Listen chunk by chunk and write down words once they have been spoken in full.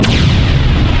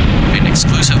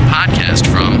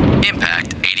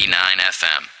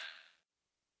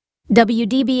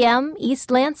WDBM East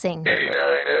Lansing. 89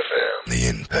 FM. The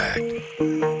Impact.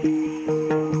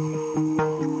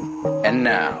 And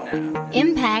now,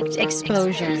 Impact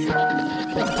Exposure.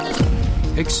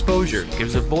 Exposure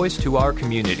gives a voice to our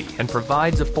community and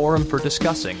provides a forum for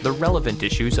discussing the relevant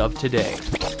issues of today.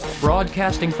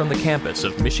 Broadcasting from the campus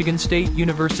of Michigan State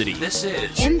University, this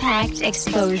is Impact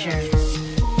Exposure.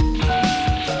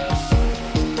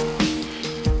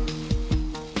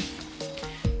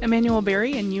 Emmanuel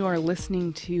Berry, and you are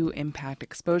listening to Impact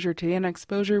Exposure. Today on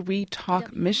Exposure, we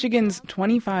talk Michigan's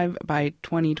 25 by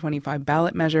 2025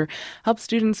 ballot measure, help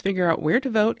students figure out where to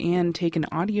vote, and take an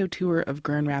audio tour of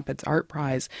Grand Rapids Art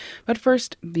Prize. But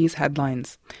first, these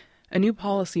headlines. A new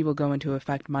policy will go into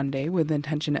effect Monday with the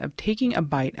intention of taking a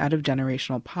bite out of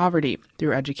generational poverty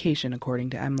through education, according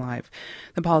to MLive.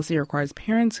 The policy requires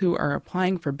parents who are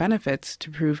applying for benefits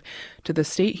to prove to the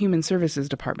State Human Services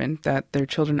Department that their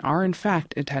children are in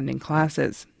fact attending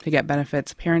classes. To get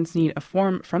benefits, parents need a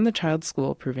form from the child's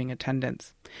school proving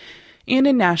attendance. And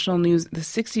in national news, the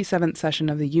 67th session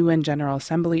of the UN General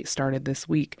Assembly started this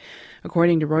week.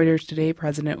 According to Reuters today,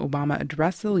 President Obama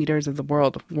addressed the leaders of the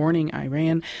world, warning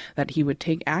Iran that he would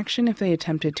take action if they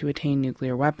attempted to attain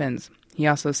nuclear weapons. He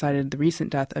also cited the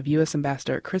recent death of U.S.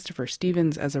 Ambassador Christopher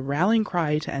Stevens as a rallying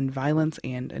cry to end violence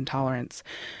and intolerance.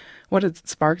 What had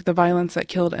sparked the violence that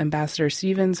killed Ambassador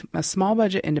Stevens? A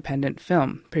small-budget independent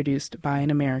film produced by an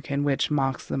American which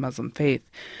mocks the Muslim faith.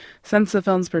 Since the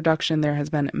film's production, there has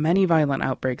been many violent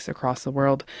outbreaks across the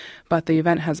world, but the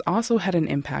event has also had an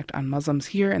impact on Muslims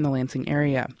here in the Lansing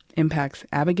area. Impact's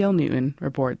Abigail Newton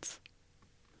reports.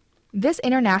 This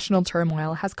international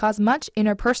turmoil has caused much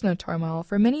interpersonal turmoil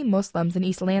for many Muslims in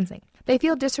East Lansing. They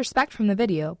feel disrespect from the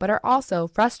video, but are also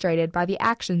frustrated by the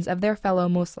actions of their fellow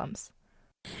Muslims.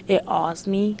 It awes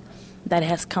me that it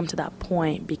has come to that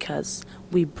point because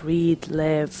we breathe,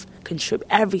 live, contribute,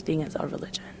 everything is our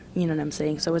religion. You know what I'm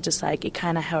saying? So it's just like, it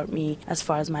kind of hurt me as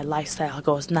far as my lifestyle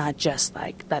goes, not just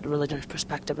like that religious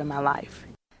perspective in my life.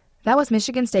 That was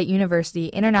Michigan State University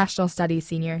International Studies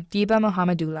senior Diba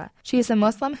Mohammadullah. She is a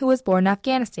Muslim who was born in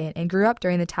Afghanistan and grew up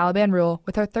during the Taliban rule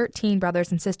with her 13 brothers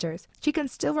and sisters. She can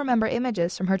still remember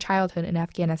images from her childhood in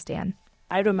Afghanistan.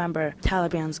 I remember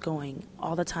Talibans going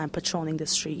all the time patrolling the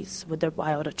streets with their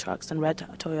Toyota trucks and red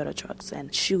Toyota trucks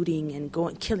and shooting and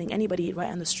killing anybody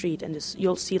right on the street, and just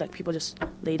you'll see like people just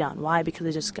lay down. Why? Because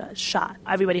they just got shot.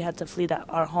 Everybody had to flee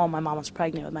our home. My mom was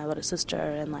pregnant with my little sister,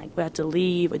 and like we had to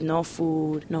leave with no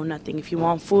food, no nothing. If you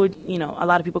want food, a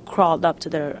lot of people crawled up to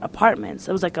their apartments.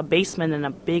 It was like a basement in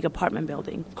a big apartment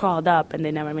building. Crawled up and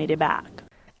they never made it back.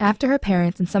 After her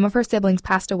parents and some of her siblings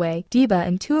passed away, Diba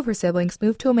and 2 of her siblings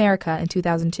moved to America in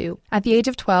 2002. At the age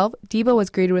of 12, Diba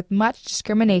was greeted with much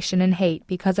discrimination and hate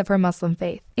because of her Muslim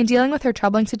faith. In dealing with her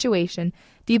troubling situation,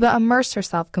 Diba immersed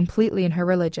herself completely in her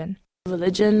religion.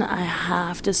 Religion, I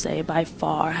have to say, by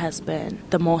far has been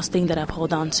the most thing that I've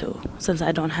held on to. Since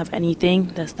I don't have anything,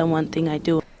 that's the one thing I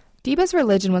do. Diba's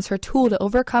religion was her tool to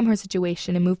overcome her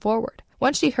situation and move forward.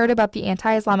 Once she heard about the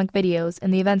anti-Islamic videos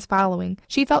and the events following,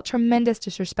 she felt tremendous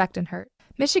disrespect and hurt.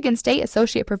 Michigan State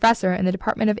Associate Professor in the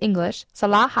Department of English,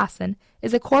 Salah Hassan,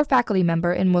 is a core faculty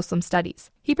member in Muslim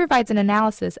Studies. He provides an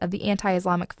analysis of the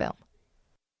anti-Islamic film.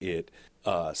 It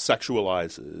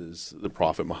sexualizes the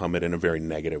Prophet Muhammad in a very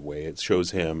negative way. It shows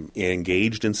him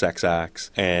engaged in sex acts,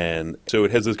 and so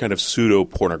it has this kind of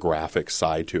pseudo-pornographic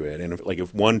side to it. And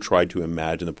if one tried to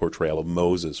imagine the portrayal of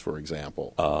Moses, for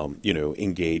example,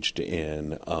 engaged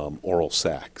in oral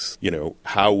sex,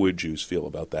 how would Jews feel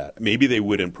about that? Maybe they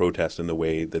wouldn't protest in the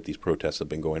way that these protests have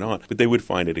been going on, but they would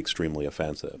find it extremely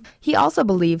offensive. He also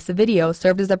believes the video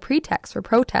served as a pretext for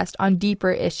protest on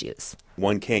deeper issues.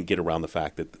 One can't get around the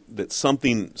fact that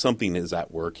something is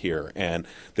at work here, and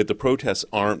that the protests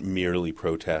aren't merely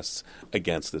protests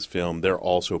against this film. They're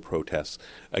also protests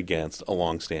against a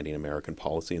longstanding American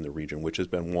policy in the region, which has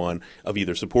been one of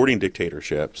either supporting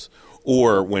dictatorships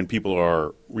or, when people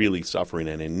are really suffering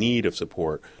and in need of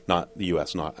support, not the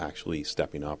U.S. not actually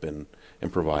stepping up and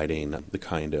providing the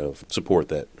kind of support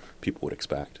that people would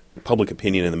expect. Public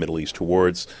opinion in the Middle East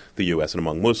towards the U.S. and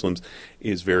among Muslims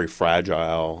is very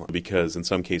fragile because in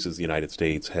some cases the United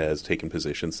States has taken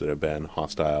positions that have been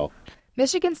hostile.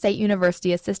 Michigan State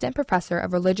University Assistant Professor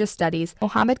of Religious Studies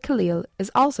Mohammed Khalil is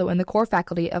also in the core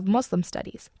faculty of Muslim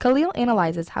Studies. Khalil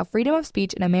analyzes how freedom of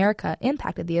speech in America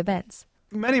impacted the events.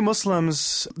 Many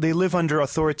Muslims, they live under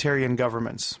authoritarian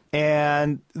governments,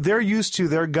 and they're used to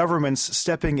their governments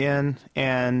stepping in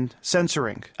and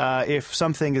censoring if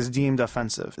something is deemed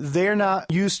offensive. They're not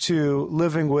used to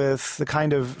living with the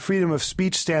kind of freedom of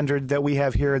speech standard that we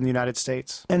have here in the United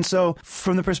States. And so,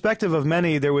 from the perspective of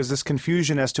many, there was this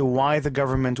confusion as to why the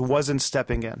government wasn't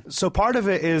stepping in. So part of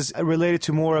it is related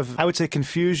to more of, I would say,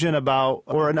 confusion about,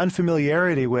 or an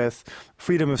unfamiliarity with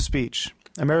freedom of speech,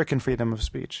 American freedom of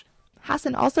speech.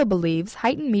 Hassan also believes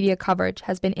heightened media coverage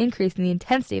has been increasing the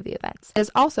intensity of the events. It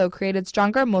has also created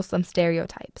stronger Muslim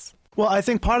stereotypes. Well, I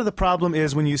think part of the problem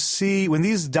is when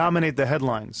these dominate the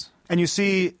headlines, and you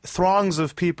see throngs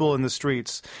of people in the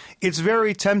streets, it's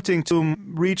very tempting to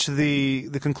reach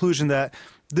the conclusion that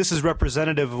this is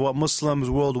representative of what Muslims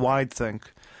worldwide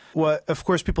think. What, of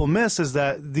course, people miss is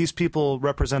that these people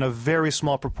represent a very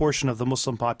small proportion of the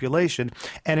Muslim population.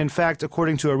 And in fact,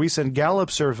 according to a recent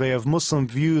Gallup survey of Muslim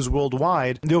views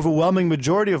worldwide, the overwhelming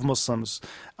majority of Muslims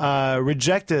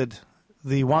rejected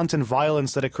the wanton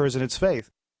violence that occurs in its faith.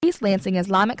 East Lansing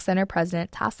Islamic Center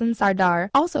President Tahsin Sardar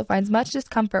also finds much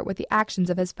discomfort with the actions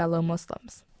of his fellow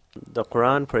Muslims. The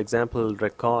Quran, for example,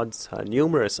 records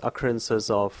numerous occurrences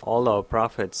of all our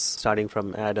prophets, starting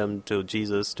from Adam to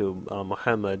Jesus to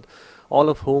Muhammad, all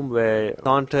of whom were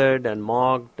taunted and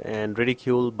mocked and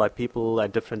ridiculed by people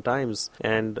at different times.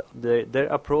 And their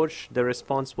approach, their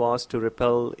response was to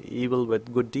repel evil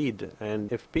with good deed. And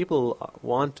if people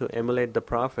want to emulate the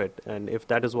Prophet, and if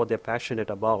that is what they're passionate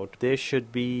about, they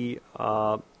should be,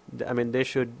 they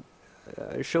should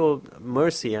show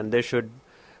mercy, and they should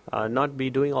not be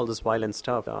doing all this violent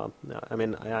stuff. I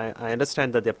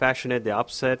understand that they're passionate, they're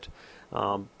upset,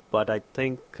 but I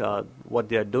think what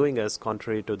they are doing is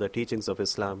contrary to the teachings of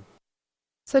Islam.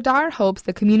 Sardar hopes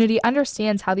the community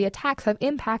understands how the attacks have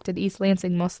impacted East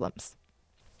Lansing Muslims.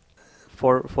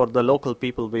 For the local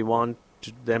people, we want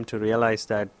them to realize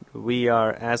that we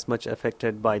are as much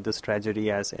affected by this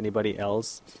tragedy as anybody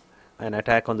else. An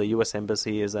attack on the U.S.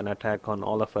 Embassy is an attack on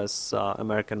all of us,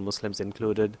 American Muslims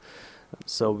included.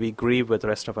 So we grieve with the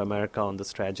rest of America on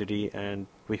this tragedy, and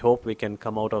we hope we can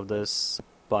come out of this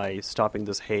by stopping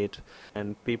this hate.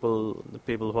 And the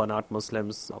people who are not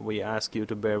Muslims, we ask you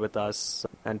to bear with us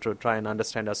and to try and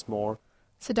understand us more.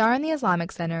 Sardar and the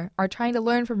Islamic Center are trying to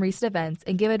learn from recent events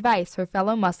and give advice for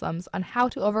fellow Muslims on how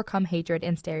to overcome hatred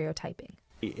and stereotyping.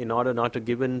 In order not to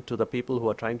give in to the people who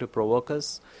are trying to provoke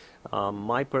us,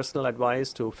 my personal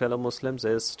advice to fellow Muslims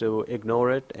is to ignore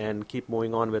it and keep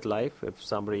moving on with life. If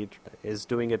somebody is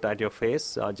doing it at your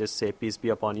face, just say peace be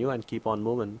upon you and keep on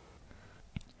moving.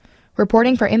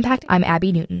 Reporting for Impact, I'm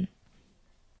Abby Newton.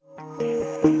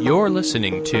 You're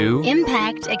listening to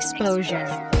Impact Exposure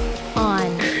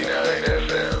on 89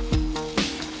 FM.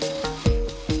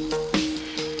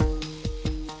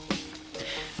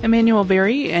 Emmanuel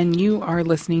Berry, and you are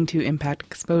listening to Impact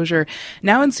Exposure.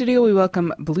 Now in studio, we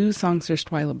welcome blues songstress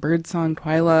Twyla Birdsong.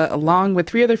 Twyla, along with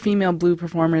 3 other female blues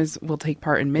performers, will take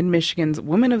part in Mid-Michigan's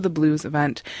Women of the Blues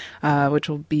event, which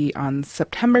will be on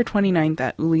September 29th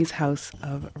at Uli's House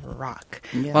of Rock.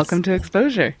 Yes. Welcome to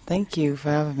Exposure. Thank you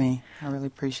for having me. I really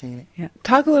appreciate it. Yeah.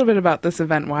 Talk a little bit about this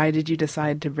event. Why did you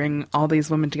decide to bring all these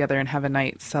women together and have a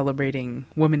night celebrating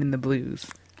women in the blues?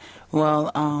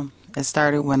 Well, it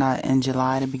started when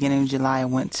the beginning of July, I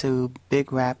went to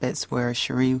Big Rapids where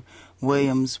Cherie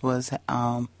Williams was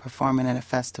performing at a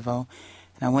festival.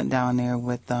 And I went down there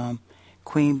with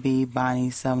Queen Bee,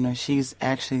 Bonnie Sumner. She's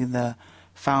actually the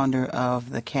founder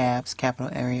of the CABS,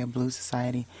 Capital Area Blues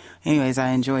Society. Anyways, I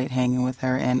enjoyed hanging with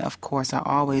her. And, of course, I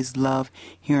always love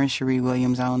hearing Cherie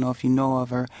Williams. I don't know if you know of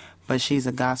her, but she's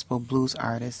a gospel blues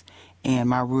artist. And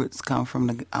my roots come from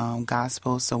the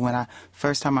gospel. So when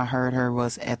first time I heard her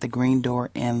was at the Green Door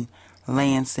in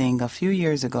Lansing a few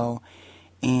years ago.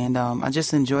 And I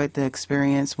just enjoyed the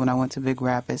experience when I went to Big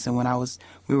Rapids. And when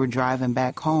we were driving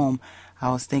back home,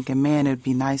 I was thinking, man, it would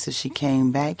be nice if she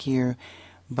came back here.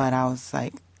 But I was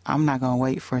like, I'm not going to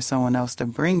wait for someone else to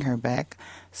bring her back.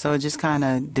 So it just kind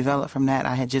of developed from that.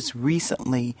 I had just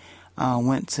recently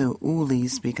went to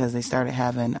Uli's because they started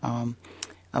having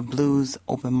a blues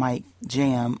open mic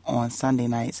jam on Sunday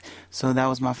nights. So that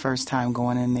was my first time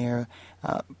going in there,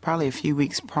 probably a few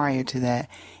weeks prior to that.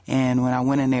 And when I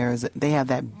went in there, they have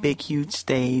that big, huge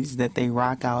stage that they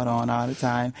rock out on all the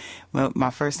time. Well, my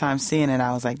first time seeing it,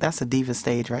 I was like, that's a diva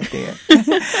stage right there.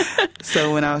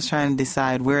 So when I was trying to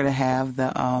decide where to have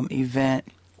the event,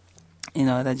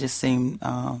 that just seemed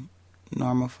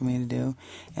normal for me to do.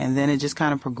 And then it just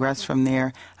kind of progressed from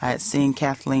there. I had seen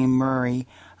Kathleen Murray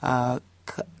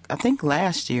I think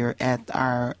last year at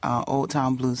our Old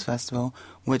Town Blues Festival,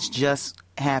 which just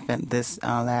happened this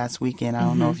last weekend. I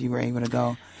don't know if you were able to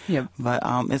go. Yep. But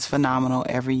it's phenomenal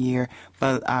every year.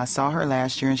 But I saw her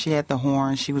last year, and she had the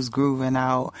horn. She was grooving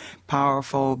out,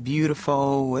 powerful,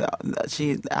 beautiful.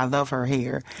 I love her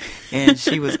hair, and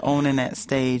she was owning that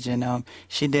stage. And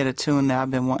she did a tune that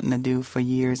I've been wanting to do for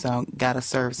years. Gotta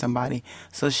Serve Somebody.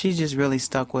 So she just really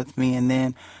stuck with me. And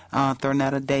then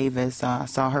Thornetta Davis, I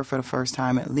saw her for the first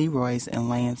time at Leroy's in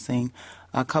Lansing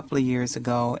a couple of years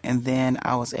ago, and then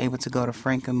I was able to go to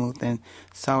Frankenmuth and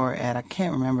saw her at, I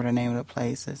can't remember the name of the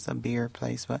place, it's a beer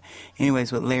place, but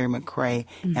anyways, with Larry McCray,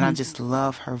 and I just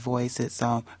love her voice. It's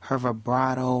her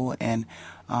vibrato and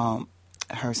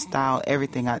her style,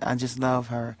 everything. I just love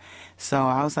her. So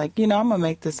I was like, I'm gonna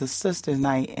make this a sister's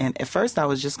night, and at first I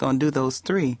was just gonna do those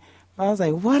three, but I was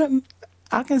like,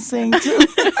 I can sing too.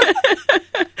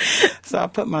 So I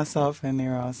put myself in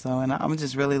there also, and I'm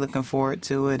just really looking forward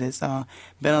to it. It's been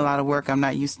a lot of work. I'm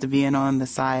not used to being on the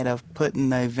side of putting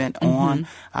the event on.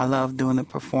 I love doing the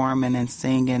performing and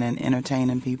singing and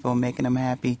entertaining people, making them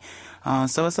happy.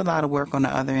 So it's a lot of work on the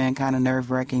other end, kind of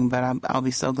nerve-wracking, but I'll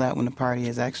be so glad when the party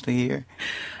is actually here.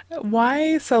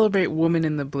 Why celebrate women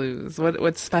in the blues?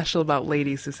 What's special about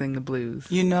ladies who sing the blues?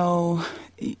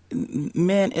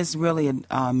 Men, it's really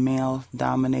a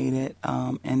male-dominated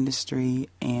industry,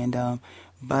 and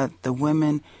but the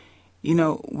women,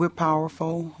 we're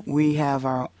powerful. We have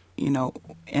our, in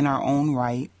our own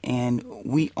right, and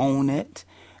we own it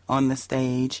on the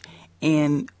stage,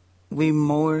 and we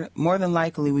more than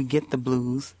likely we get the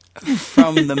blues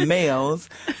from the males.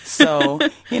 So,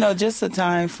 just a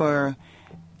time for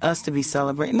us to be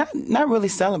celebrated, not really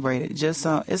celebrated, just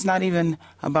it's not even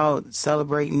about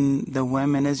celebrating the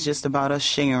women, it's just about us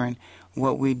sharing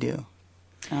what we do.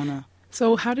 I don't know.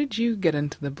 So how did you get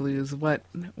into the blues? What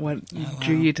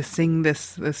drew you to sing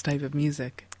this type of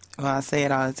music? Well, I say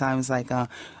it all the time. It's like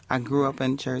I grew up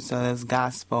in church, so it's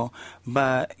gospel.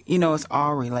 But, it's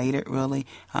all related, really.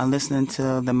 Listening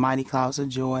to the Mighty Clouds of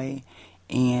Joy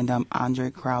and Andre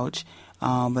Crouch.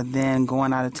 But then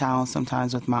going out of town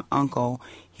sometimes with my uncle,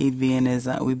 we'd be in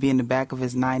the back of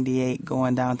his 98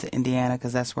 going down to Indiana,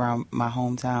 because that's where my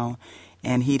hometown.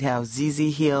 And he'd have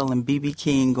ZZ Hill and B.B.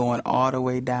 King going all the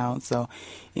way down. So,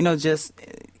 just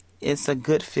it's a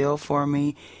good feel for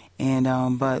me. And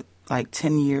but like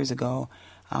 10 years ago,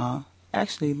 about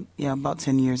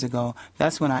 10 years ago,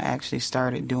 that's when I actually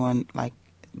started doing like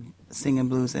singing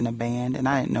blues in a band, and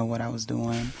I didn't know what I was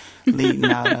doing, leading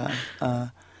out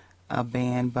a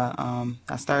band. But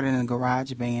I started in a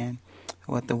garage band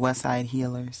with the West Side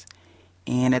Healers,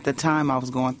 and at the time I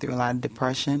was going through a lot of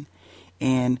depression,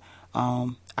 and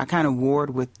I kind of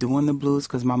warred with doing the blues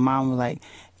because my mom was like,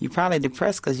 "You're probably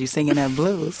depressed because you're singing that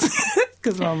blues,"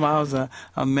 because my mom's a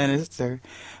minister.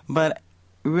 But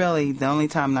really, the only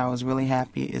time that I was really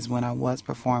happy is when I was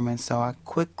performing. So I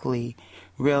quickly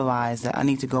realized that I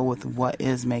need to go with what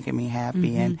is making me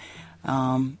happy, and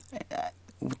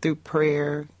through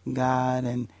prayer, God,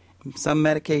 and some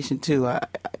medication too,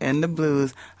 and the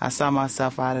blues, I saw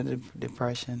myself out of the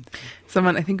depression.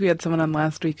 I think we had someone on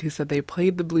last week who said they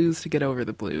played the blues to get over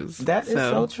the blues. That is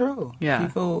so true. Yeah.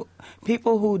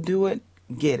 People who do it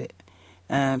get it,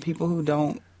 and people who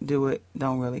don't do it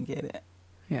don't really get it.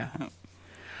 Yeah.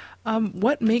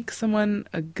 What makes someone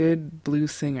a good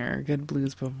blues singer, a good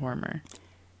blues performer?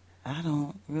 I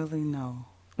don't really know.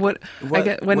 What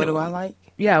do I like?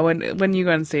 Yeah, when you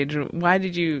go on stage, why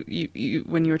did you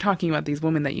when you were talking about these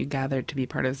women that you gathered to be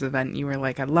part of this event, you were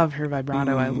like, I love her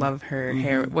vibrato, I love her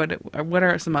hair. What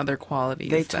are some other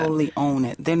qualities? They totally own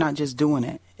it. They're not just doing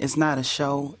it. It's not a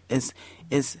show.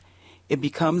 It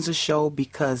becomes a show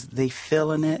because they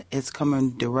feeling it. It's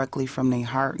coming directly from their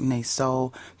heart and their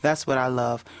soul. That's what I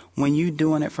love. When you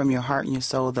doing it from your heart and your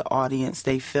soul, the audience,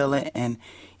 they feel it, and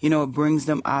it brings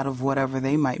them out of whatever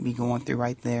they might be going through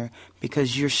right there,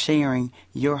 because you're sharing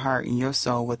your heart and your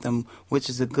soul with them, which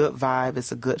is a good vibe.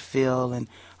 It's a good feel, and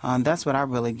that's what I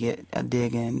really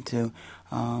dig into.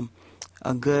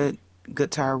 A good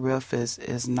guitar riff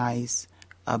is nice.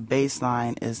 A bass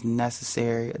line is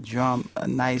necessary. A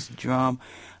nice drum,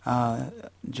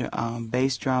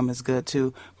 bass drum is good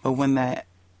too. But when that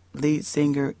lead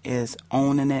singer is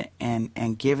owning it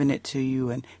and giving it to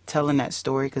you and telling that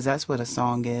story, because that's what a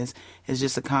song is. It's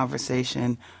just a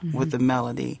conversation with the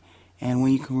melody. And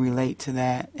when you can relate to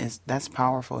that, that's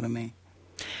powerful to me.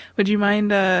 Would you mind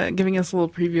giving us a little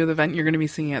preview of the event? You're going to be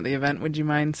singing at the event. Would you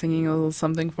mind singing a little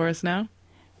something for us now?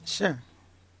 Sure.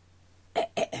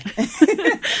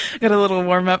 Got a little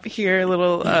warm-up here, a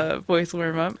little voice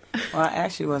warm-up. Well, I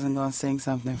actually wasn't going to sing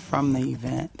something from the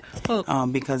event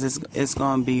because it's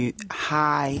going to be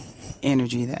high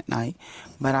energy that night.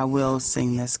 But I will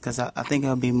sing this because I think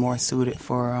it'll be more suited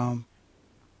for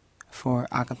for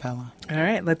a cappella. All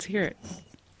right, let's hear it.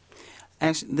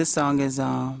 Actually, this song is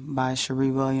by Cherie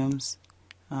Williams.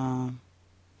 So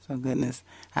goodness,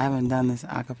 I haven't done this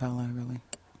a cappella really.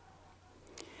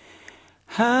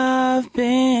 I've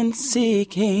been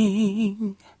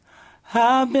seeking,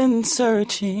 I've been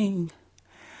searching,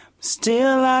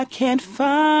 still I can't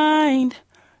find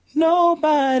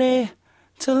nobody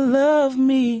to love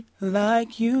me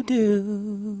like you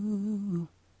do.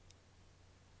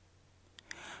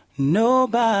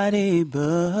 Nobody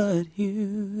but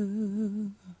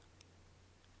you.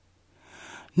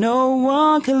 No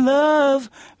one can love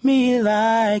me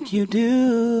like you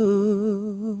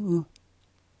do.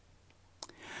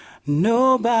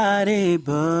 Nobody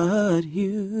but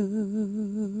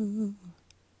you.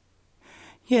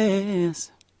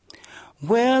 Yes.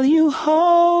 Well, you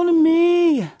hold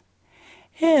me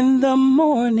in the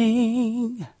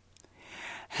morning,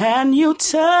 and you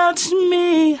touch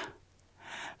me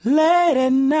late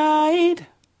at night.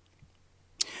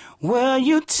 Well,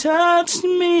 you touch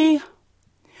me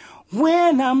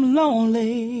when I'm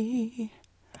lonely.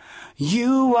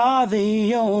 You are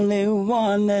the only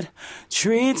one that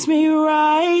treats me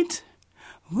right.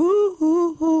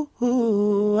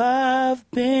 Ooh, I've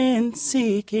been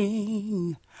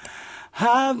seeking,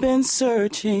 I've been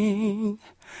searching,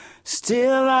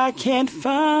 still I can't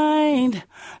find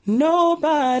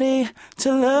nobody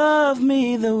to love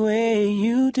me the way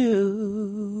you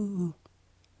do.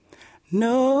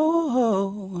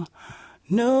 No,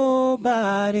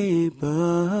 nobody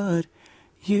but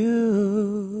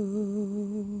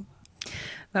you.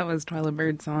 That was Twyla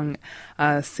Birdsong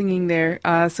singing there.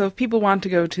 So if people want to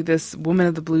go to this Woman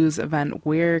of the Blues event,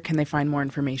 where can they find more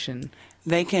information?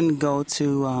 They can go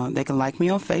to, they can like me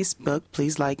on Facebook.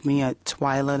 Please like me at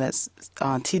Twyla, that's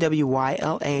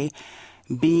TWYLA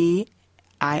BIRDSONG,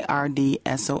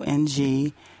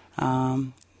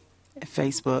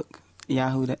 Facebook.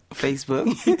 Yahoo, Facebook.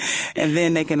 And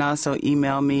then they can also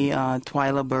email me,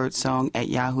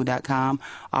 TwylaBirdsong@yahoo.com.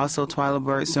 Also, Twyla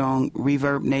Birdsong,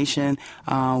 Reverb Nation.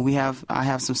 I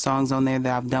have some songs on there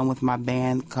that I've done with my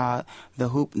band called The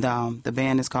Hoop. The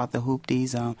band is called The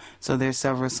Hoopties. So there's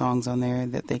several songs on there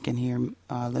that they can hear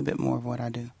a little bit more of what I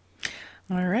do.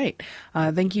 All right.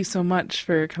 Thank you so much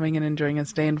for coming in and joining us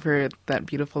today and for that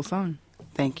beautiful song.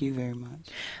 Thank you very much.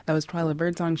 That was Twyla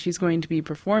Birdsong. She's going to be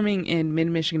performing in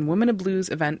Mid-Michigan Women of Blues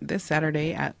event this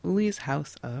Saturday at Uli's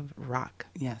House of Rock.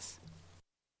 Yes.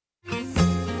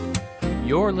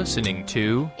 You're listening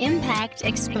to Impact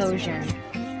Exposure.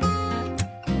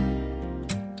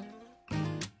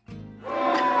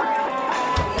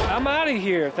 I'm out of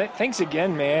here. Thanks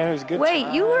again, man. It was good. Wait,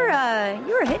 time. you were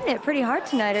hitting it pretty hard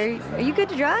tonight. Are you good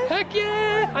to drive? Heck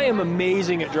yeah! I am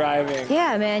amazing at driving.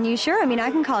 Yeah, man. You sure? I mean,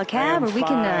 I can call a cab, or we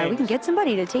can get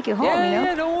somebody to take you home. Yeah, you know?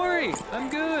 yeah. Don't worry. I'm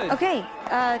good. Okay.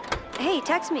 Hey,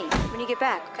 text me when you get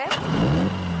back. Okay?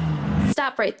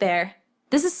 Stop right there.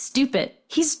 This is stupid.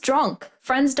 He's drunk.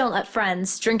 Friends don't let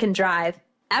friends drink and drive.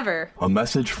 Ever. A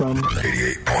message from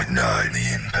 88.9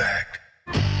 The Impact.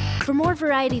 For more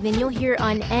variety than you'll hear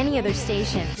on any other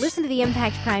station, listen to the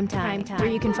Impact Primetime, where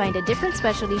you can find a different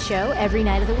specialty show every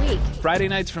night of the week. Friday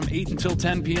nights from 8 until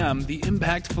 10 p.m., the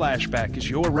Impact Flashback is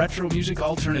your retro music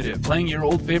alternative, playing your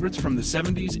old favorites from the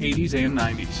 70s, 80s, and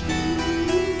 90s.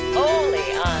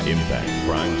 Only on Impact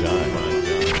Primetime.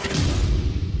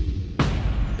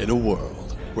 In a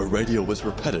world where radio was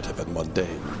repetitive and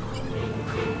mundane,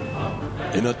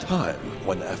 in a time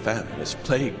when FM is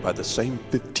plagued by the same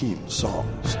 15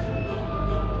 songs,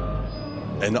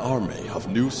 an army of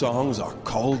new songs are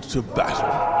called to battle,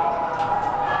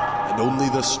 and only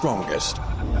the strongest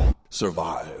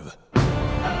survive.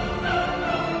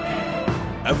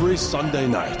 Every Sunday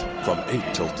night from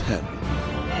 8 till 10,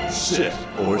 Sit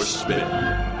or Spin,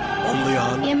 only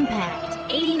on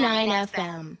Impact 89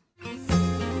 FM.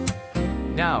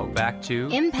 Now back to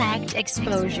Impact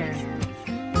Exposure.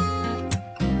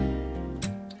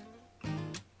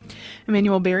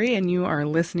 Emmanuel Berry, and you are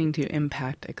listening to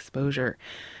Impact Exposure.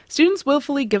 Students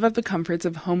willfully give up the comforts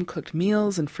of home-cooked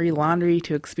meals and free laundry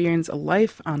to experience a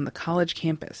life on the college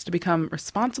campus, to become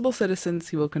responsible citizens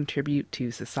who will contribute to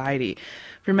society.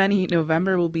 For many,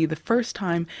 November will be their first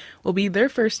time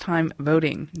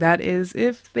voting. That is,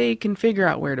 if they can figure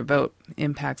out where to vote.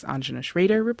 Impact's Anjana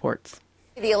Schrader reports.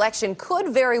 The election could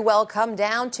very well come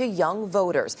down to young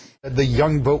voters. The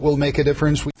young vote will make a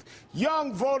difference.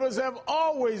 Young voters have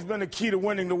always been a key to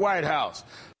winning the White House.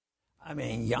 I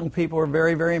mean, young people are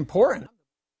very, very important.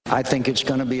 I think it's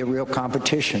going to be a real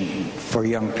competition for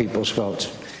young people's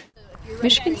votes.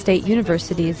 Michigan State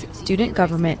University's student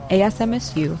government,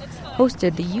 ASMSU,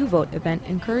 hosted the U-Vote event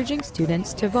encouraging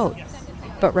students to vote.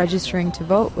 But registering to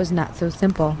vote was not so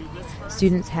simple.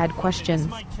 Students had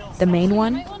questions. The main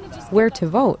one, where to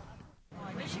vote.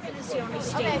 Okay, because there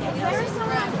was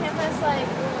someone on campus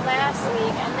last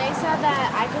week, and they said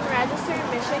that I can register in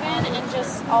Michigan and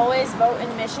just always vote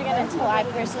in Michigan until I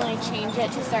personally change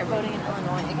it to start voting in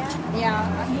Illinois again.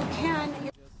 Yeah, you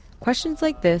can. Questions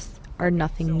like this are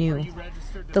nothing new.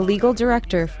 The legal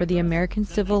director for the American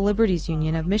Civil Liberties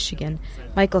Union of Michigan,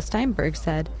 Michael Steinberg,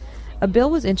 said, a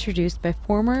bill was introduced by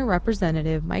former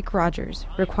Representative Mike Rogers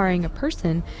requiring a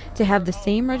person to have the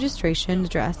same registration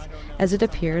address as it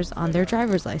appears on their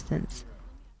driver's license.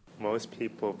 Most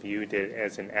people viewed it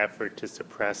as an effort to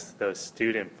suppress the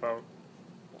student vote.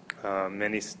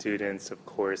 Many students, of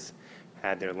course,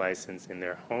 had their license in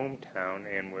their hometown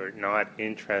and were not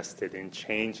interested in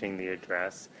changing the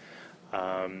address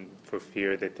for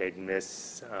fear that they'd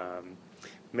miss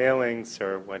mailings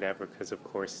or whatever, because, of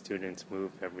course, students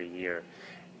move every year.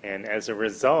 And as a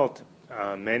result,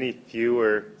 many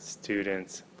fewer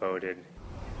students voted.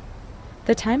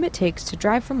 The time it takes to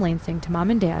drive from Lansing to mom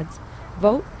and dad's,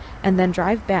 vote, and then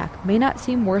drive back may not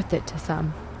seem worth it to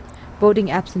some.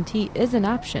 Voting absentee is an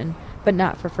option, but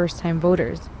not for first-time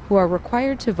voters, who are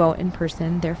required to vote in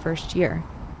person their first year.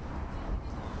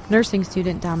 Nursing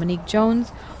student Dominique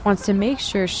Jones wants to make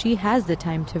sure she has the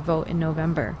time to vote in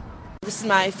November. This is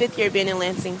my 5th year being in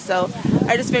Lansing, so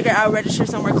I just figured I'll register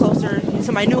somewhere closer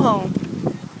to my new home.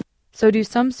 So do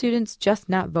some students just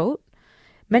not vote?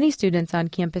 Many students on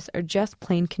campus are just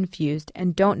plain confused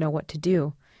and don't know what to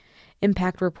do.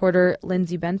 Impact reporter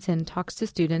Lindsay Benson talks to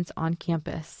students on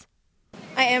campus.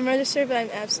 I am registered, but I'm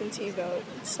absentee vote,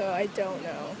 so I don't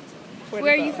know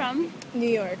where are you from? New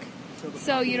York.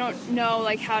 So you don't know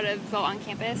how to vote on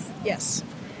campus? Yes.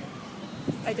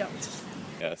 I don't.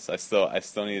 Yes, I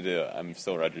still need to. I'm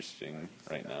still registering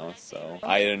right now, so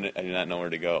I do not know where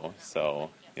to go.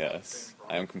 So yes,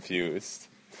 I am confused.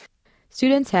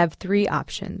 Students have 3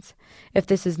 options. If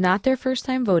this is not their first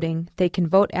time voting, they can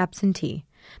vote absentee.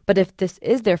 But if this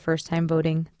is their first time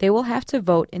voting, they will have to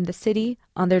vote in the city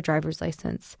on their driver's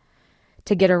license.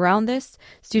 To get around this,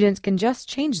 students can just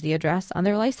change the address on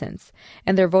their license,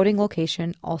 and their voting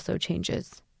location also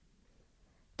changes.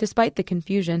 Despite the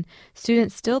confusion,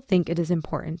 students still think it is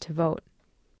important to vote.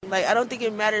 I don't think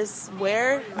it matters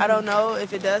where. I don't know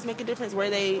if it does make a difference where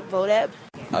they vote at.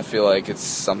 I feel like it's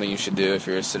something you should do if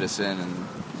you're a citizen in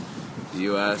the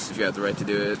U.S. If you have the right to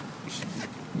do it, you should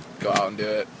go out and do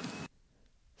it.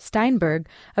 Steinberg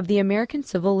of the American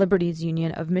Civil Liberties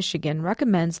Union of Michigan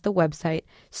recommends the website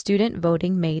Student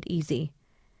Voting Made Easy.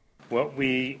 What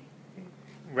we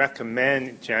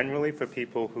recommend generally for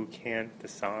people who can't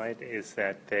decide is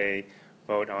that they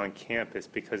vote on campus,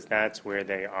 because that's where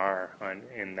they are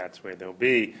and that's where they'll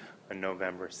be on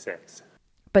November 6th.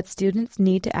 But students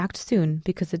need to act soon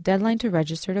because the deadline to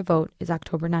register to vote is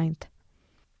October 9th.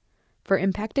 For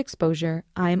Impact Exposure,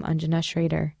 I'm Anjana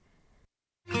Schrader.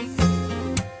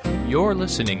 You're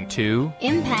listening to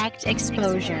Impact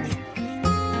Exposure.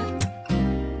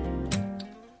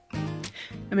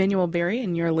 Emmanuel Berry,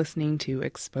 and you're listening to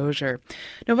Exposure.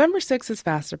 November 6th is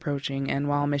fast approaching, and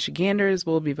while Michiganders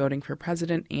will be voting for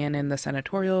president and in the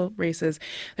senatorial races,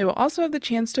 they will also have the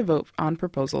chance to vote on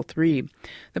Proposal 3.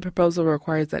 The proposal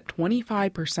requires that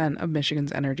 25% of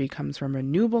Michigan's energy comes from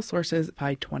renewable sources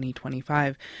by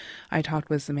 2025. I talked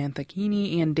with Samantha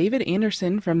Keeney and David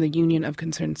Anderson from the Union of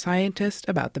Concerned Scientists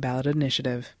about the ballot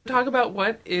initiative. Talk about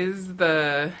what is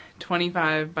the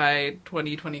 25 by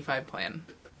 2025 plan.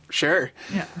 Sure.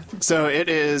 Yeah. So it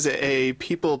is a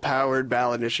people-powered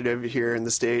ballot initiative here in the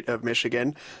state of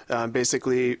Michigan.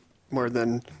 Basically, more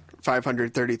than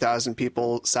 530,000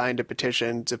 people signed a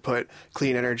petition to put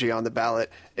clean energy on the ballot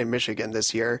in Michigan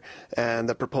this year. And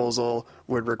the proposal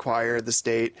would require the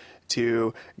state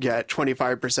to get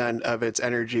 25% of its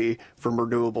energy from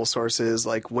renewable sources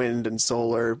like wind and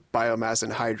solar, biomass,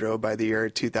 and hydro by the year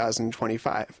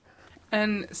 2025.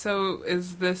 And so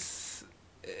is this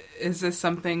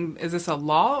a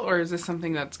law, or is this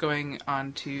something that's going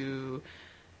on to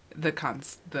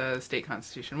the state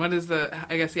constitution? How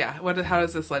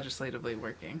is this legislatively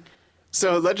working?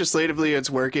 So legislatively,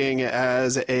 it's working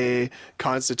as a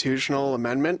constitutional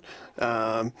amendment.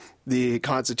 The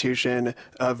Constitution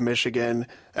of Michigan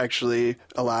actually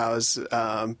allows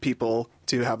people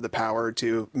to have the power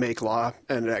to make law,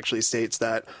 and it actually states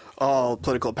that all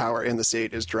political power in the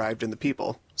state is derived in the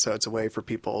people. So it's a way for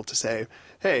people to say,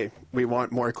 hey, we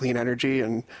want more clean energy.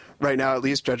 And right now, at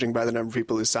least judging by the number of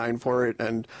people who signed for it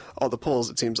and all the polls,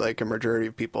 it seems like a majority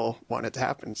of people want it to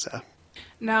happen. So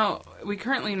Now, we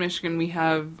currently in Michigan, we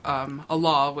have a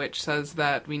law which says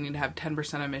that we need to have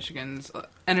 10% of Michigan's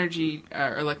energy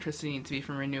or electricity needs to be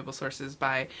from renewable sources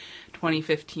by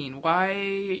 2015.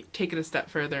 Why take it a step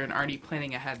further and already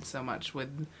planning ahead so much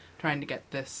with trying to get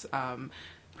this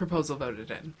proposal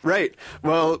voted in? Right.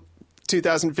 Well,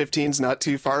 2015 is not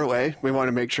too far away. We want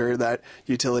to make sure that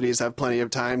utilities have plenty of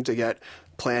time to get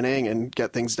planning and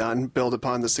get things done, build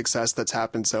upon the success that's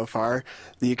happened so far.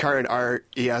 The current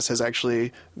RES has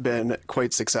actually been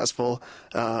quite successful.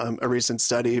 A recent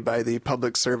study by the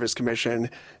Public Service Commission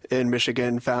in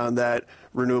Michigan found that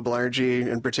renewable energy,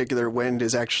 in particular wind,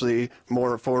 is actually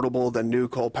more affordable than new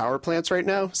coal power plants right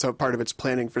now. So part of it's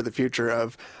planning for the future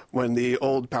of when the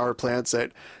old power plants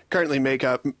that currently make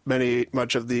up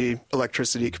much of the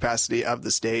electricity capacity of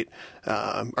the state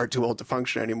are too old to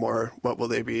function anymore. What will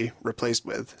they be replaced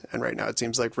with? And right now it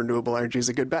seems like renewable energy is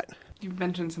a good bet. You've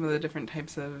mentioned some of the different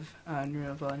types of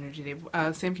renewable energy.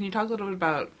 Sam, can you talk a little bit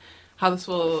about how this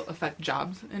will affect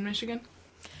jobs in Michigan?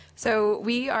 So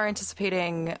we are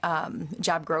anticipating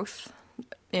job growth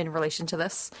in relation to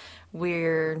this.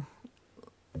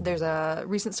 There's a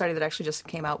recent study that actually just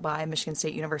came out by Michigan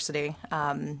State University,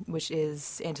 which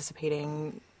is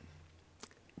anticipating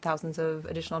thousands of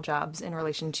additional jobs in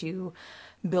relation to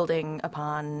building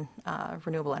upon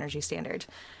renewable energy standard.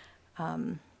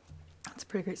 It's a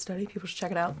pretty great study. People should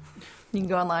check it out. You can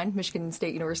go online, Michigan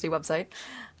State University website,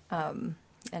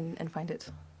 and find it.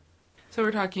 So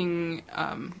we're talking,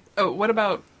 what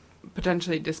about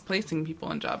potentially displacing people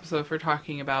in jobs? So if we're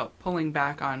talking about pulling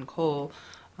back on coal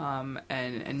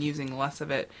and using less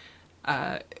of it,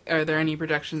 are there any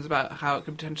projections about how it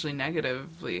could potentially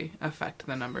negatively affect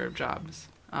the number of jobs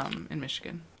in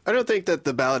Michigan? I don't think that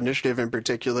the ballot initiative in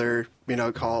particular,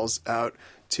 calls out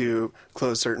to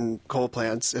close certain coal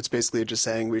plants. It's basically just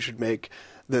saying we should make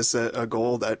this a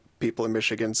goal that people in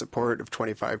Michigan support of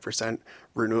 25%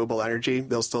 renewable energy.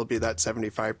 There'll still be that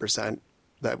 75%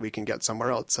 that we can get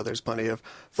somewhere else. So there's plenty of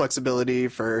flexibility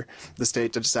for the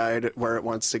state to decide where it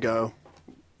wants to go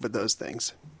with those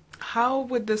things. How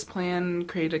would this plan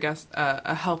create,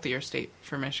 a healthier state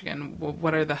for Michigan?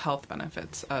 What are the health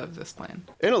benefits of this plan?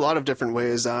 In a lot of different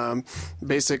ways.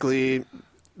 Basically,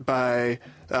 by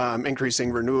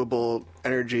increasing renewable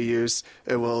energy use,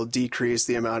 it will decrease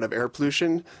the amount of air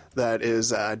pollution that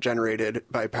is generated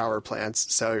by power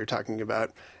plants. So you're talking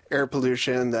about air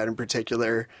pollution that in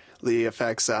particular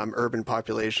affects urban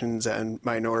populations and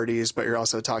minorities, but you're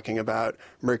also talking about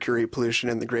mercury pollution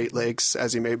in the Great Lakes.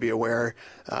 As you may be aware,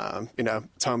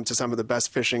 it's home to some of the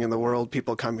best fishing in the world.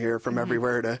 People come here from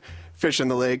everywhere to fish in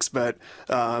the lakes, but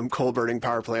coal-burning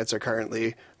power plants are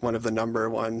currently one of the number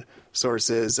one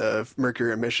sources of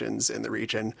mercury emissions in the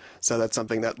region. So that's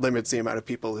something that limits the amount of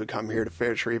people who come here to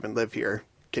fish or even live here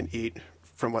can eat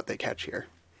from what they catch here.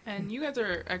 And you guys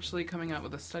are actually coming out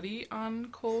with a study on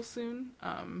coal soon.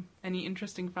 Any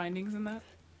interesting findings in that?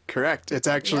 Correct. It's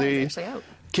actually out.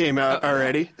 Came out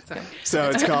already. So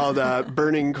it's called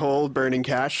Burning Coal, Burning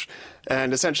Cash.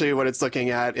 And essentially what it's looking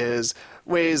at is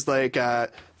ways like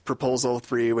Proposal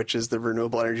 3, which is the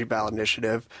Renewable Energy Ballot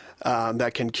Initiative,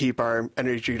 that can keep our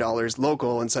energy dollars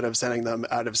local instead of sending them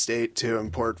out of state to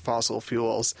import fossil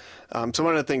fuels. So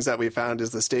one of the things that we found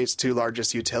is the state's two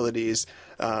largest utilities,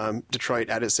 Detroit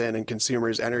Edison and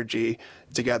Consumers Energy,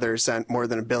 together sent more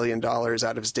than $1 billion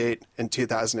out of state in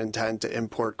 2010 to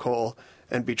import coal.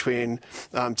 And between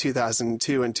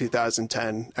 2002 and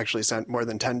 2010, actually sent more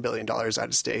than $10 billion out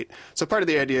of state. So part of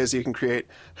the idea is you can create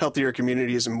healthier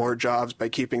communities and more jobs by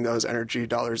keeping those energy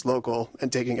dollars local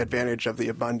and taking advantage of the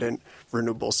abundant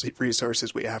renewable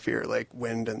resources we have here, like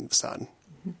wind and the sun.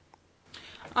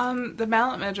 The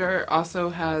ballot measure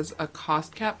also has a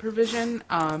cost cap provision.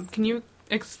 Can you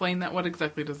explain that? What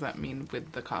exactly does that mean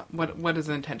with the cost? What is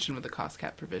the intention with the cost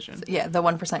cap provision? Yeah, the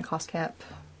 1% cost cap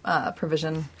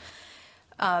provision.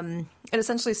 It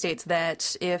essentially states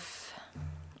that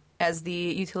as the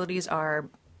utilities are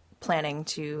planning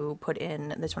to put in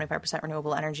the 25%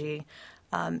 renewable energy,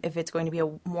 if it's going to be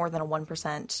more than a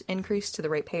 1% increase to the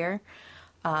ratepayer,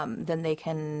 then they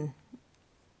can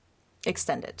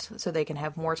extend it. So they can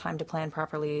have more time to plan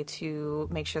properly to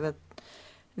make sure that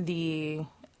the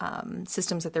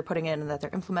systems that they're putting in and that they're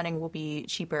implementing will be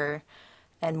cheaper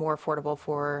and more affordable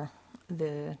for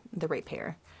the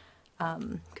ratepayer.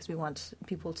 Because we want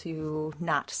people to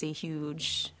not see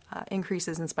huge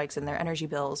increases and spikes in their energy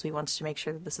bills. We want to make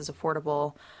sure that this is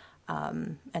affordable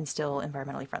and still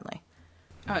environmentally friendly.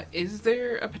 Is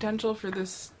there a potential for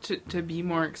this to be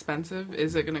more expensive?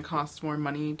 Is it going to cost more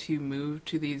money to move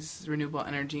to these renewable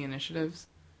energy initiatives?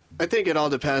 I think it all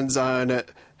depends on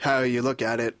how you look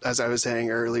at it. As I was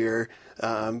saying earlier,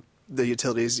 the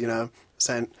utilities,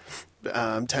 sent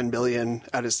 $10 billion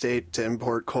out of state to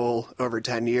import coal over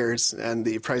 10 years, and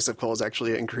the price of coal has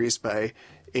actually increased by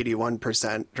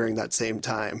 81% during that same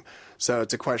time. So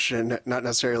it's a question not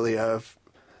necessarily of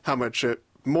how much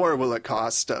more will it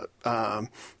cost,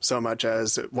 so much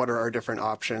as what are our different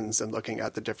options and looking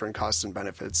at the different costs and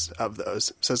benefits of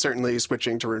those. So certainly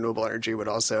switching to renewable energy would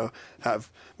also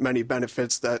have many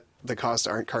benefits that the costs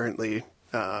aren't currently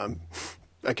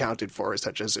accounted for,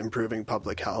 such as improving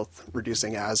public health,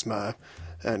 reducing asthma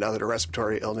and other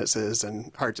respiratory illnesses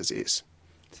and heart disease.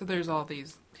 So there's all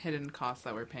these hidden costs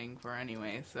that we're paying for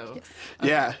anyway. So yes.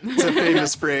 Yeah, it's a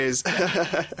famous phrase.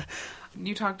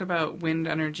 You talked about wind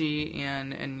energy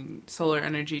and solar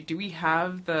energy. Do we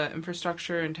have the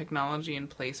infrastructure and technology in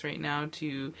place right now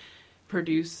to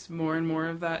produce more and more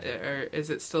of that, or is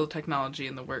it still technology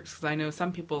in the works? Because I know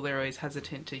some people, they're always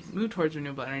hesitant to move towards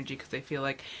renewable energy because they feel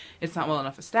like it's not well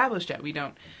enough established yet. We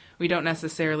don't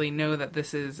necessarily know that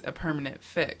this is a permanent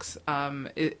fix.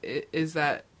 Is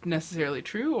that necessarily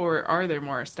true, or are there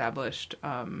more established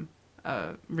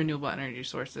renewable energy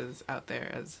sources out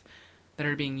there that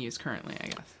are being used currently, I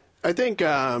guess? I think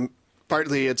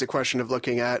partly it's a question of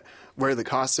looking at where the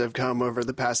costs have come over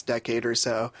the past decade or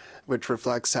so, which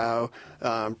reflects how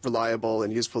reliable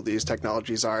and useful these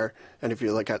technologies are. And if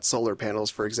you look at solar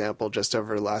panels, for example, just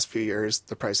over the last few years,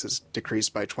 the price has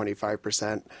decreased by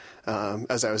 25%.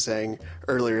 As I was saying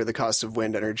earlier, the cost of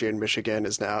wind energy in Michigan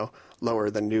is now lower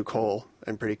than new coal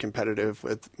and pretty competitive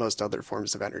with most other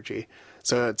forms of energy.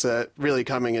 So it's really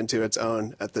coming into its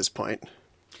own at this point.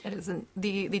 It isn't.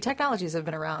 The technologies have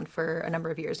been around for a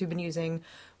number of years. We've been using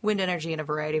wind energy in a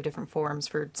variety of different forms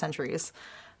for centuries.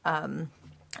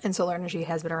 And solar energy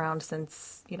has been around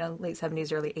since, late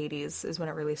 70s, early 80s is when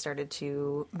it really started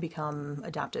to become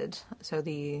adopted. So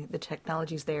the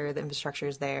technology's there, the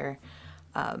infrastructure's there.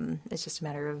 It's just a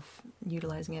matter of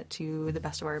utilizing it to the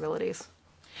best of our abilities.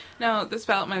 Now, this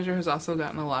ballot measure has also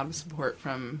gotten a lot of support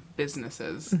from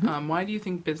businesses. Mm-hmm. Why do you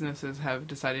think businesses have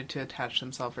decided to attach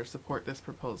themselves or support this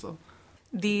proposal?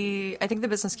 I think the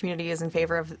business community is in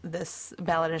favor of this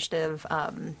ballot initiative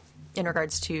in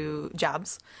regards to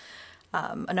jobs.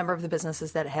 A number of the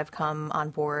businesses that have come on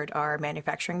board are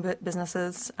manufacturing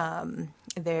businesses.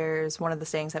 There's one of the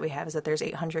sayings that we have is that there's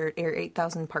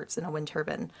 8,000 parts in a wind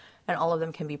turbine, and all of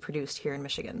them can be produced here in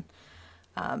Michigan.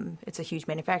 It's a huge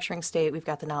manufacturing state. We've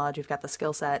got the knowledge, we've got the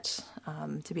skill set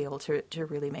to be able to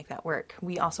really make that work.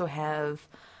 We also have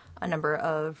a number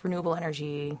of renewable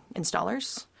energy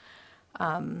installers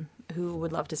who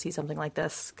would love to see something like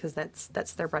this because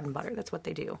that's their bread and butter. That's what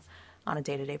they do on a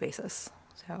day-to-day basis.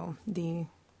 So the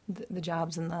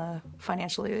jobs and the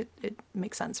financially, it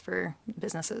makes sense for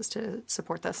businesses to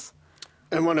support this.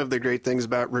 And one of the great things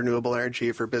about renewable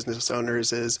energy for business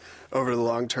owners is over the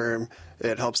long term,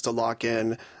 it helps to lock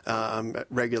in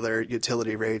regular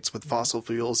utility rates. With fossil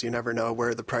fuels, you never know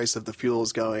where the price of the fuel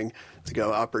is going to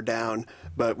go up or down.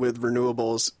 But with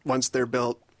renewables, once they're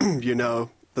built, you know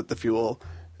that the fuel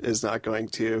is not going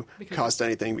to cost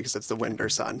anything because it's the wind or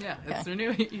sun. Yeah, it's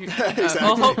renewable. Exactly.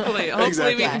 Well, hopefully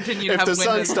exactly. we continue to if have the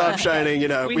wind sun stops shining,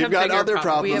 we've got other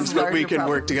problems, but we can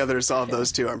work together to solve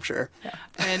those too, I'm sure. Yeah.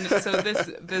 And so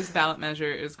this ballot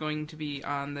measure is going to be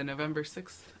on the November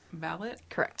 6th ballot?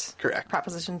 Correct.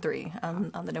 Proposition 3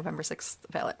 on the November 6th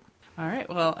ballot. All right.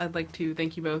 Well, I'd like to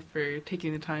thank you both for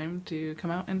taking the time to come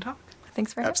out and talk.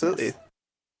 Thanks for having us. Absolutely.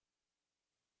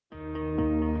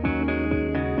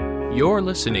 You're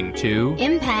listening to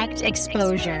Impact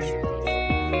Exposure.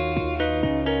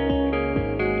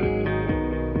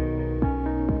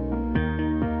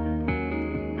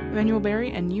 Emmanuel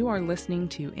Berry, and you are listening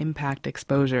to Impact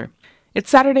Exposure. It's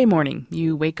Saturday morning.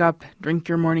 You wake up, drink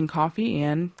your morning coffee,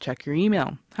 and check your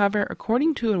email. However,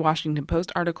 according to a Washington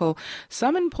Post article,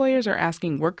 some employers are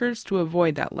asking workers to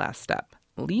avoid that last step.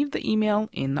 Leave the email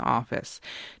in the office.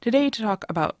 Today, to talk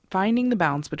about finding the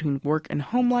balance between work and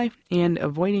home life and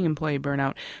avoiding employee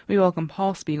burnout, we welcome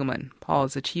Paul Spiegelman. Paul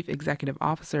is the Chief Executive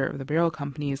Officer of the Barrel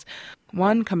Companies.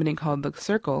 One company called The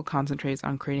Circle concentrates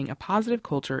on creating a positive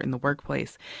culture in the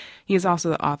workplace. He is also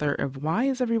the author of Why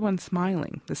is Everyone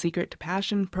Smiling? The Secret to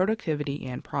Passion, Productivity,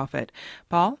 and Profit.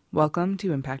 Paul, welcome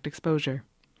to Impact Exposure.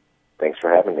 Thanks for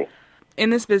having me. In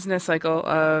this business cycle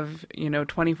of,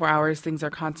 24 hours, things are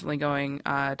constantly going.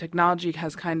 Technology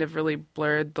has kind of really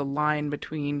blurred the line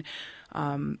between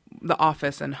the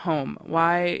office and home.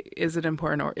 Why is it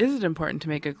important, or is it important to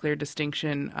make a clear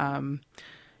distinction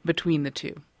between the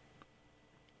two?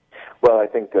 Well, I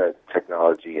think that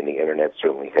technology and the internet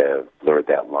certainly have blurred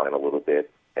that line a little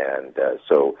bit, and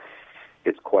so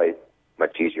it's quite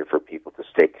much easier for people to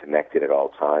stay connected at all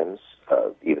times,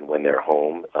 even when they're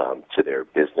home, to their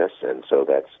business. And so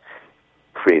that's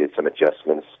created some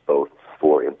adjustments both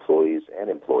for employees and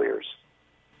employers.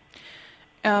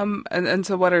 And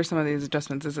so what are some of these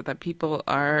adjustments? Is it that people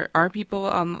are people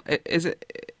on, is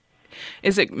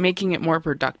it making it more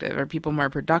productive? Are people more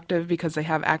productive because they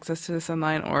have access to this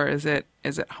online, or is it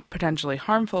potentially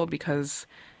harmful because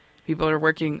people are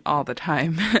working all the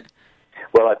time?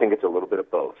 Well, I think it's a little bit of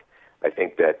both. I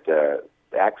think that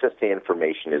access to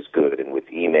information is good, and with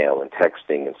email and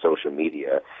texting and social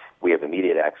media, we have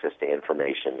immediate access to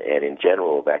information, and in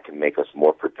general, that can make us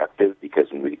more productive because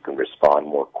we can respond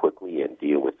more quickly and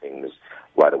deal with things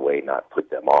right away, not put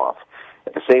them off.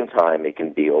 At the same time, it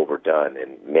can be overdone,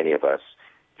 and many of us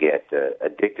get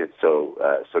addicted, so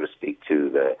to speak,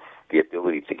 to the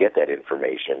ability to get that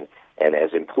information. And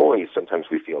as employees, sometimes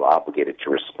we feel obligated to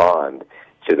respond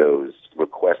to those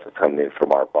requests that come in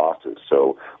from our bosses.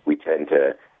 So we tend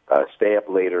to stay up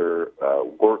later,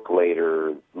 work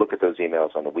later, look at those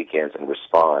emails on the weekends and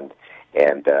respond.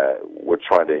 And we're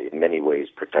trying to, in many ways,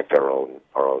 protect our own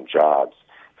jobs.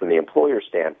 From the employer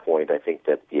standpoint, I think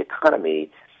that the economy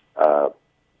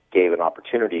gave an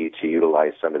opportunity to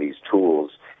utilize some of these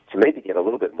tools to maybe get a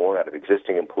little bit more out of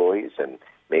existing employees and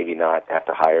maybe not have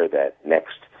to hire that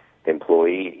next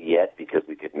employee yet, because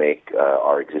we could make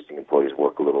our existing employees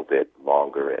work a little bit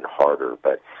longer and harder.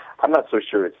 But I'm not so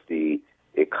sure it's the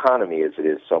economy as it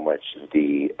is so much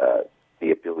the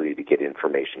ability to get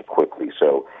information quickly.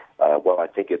 So while I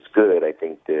think it's good, I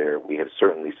think we have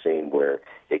certainly seen where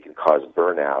it can cause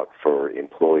burnout for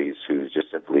employees who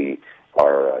just simply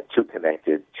are too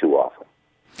connected too often.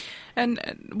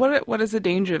 And what is the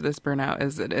danger of this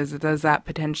burnout? Does that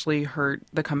potentially hurt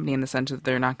the company in the sense that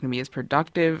they're not going to be as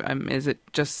productive? Is it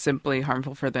just simply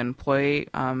harmful for the employee?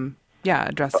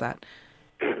 Address that.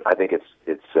 I think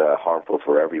it's harmful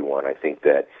for everyone. I think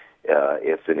that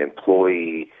if an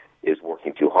employee is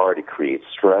working too hard, it creates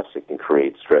stress. It can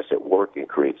create stress at work. It can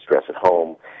create stress at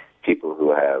home. People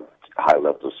who have high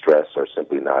levels of stress are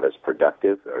simply not as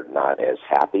productive or not as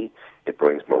happy. It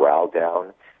brings morale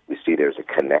down. We see there's a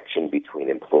connection between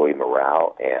employee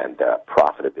morale and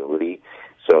profitability.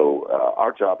 So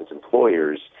our job as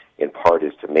employers, in part,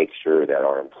 is to make sure that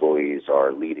our employees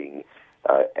are leading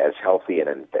as healthy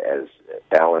and as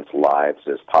balanced lives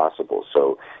as possible.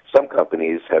 So some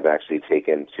companies have actually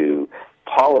taken to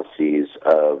policies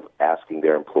of asking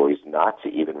their employees not to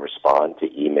even respond to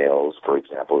emails, for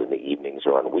example, in the evenings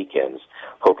or on weekends,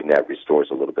 hoping that restores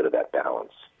a little bit of that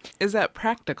balance. Is that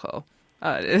practical?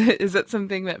 Is that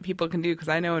something that people can do? Because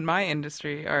I know in my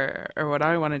industry, or what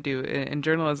I want to do in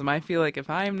journalism, I feel like if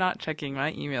I am not checking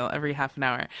my email every half an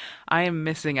hour, I am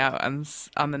missing out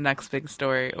on the next big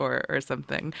story or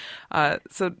something.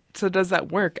 So does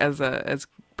that work as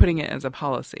putting it as a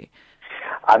policy?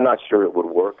 I'm not sure it would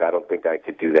work. I don't think I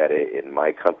could do that in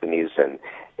my companies, and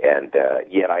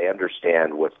yet I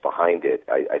understand what's behind it.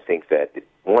 I think that,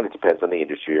 it depends on the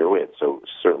industry you're in. So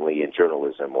certainly in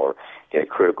journalism or in a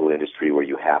critical industry where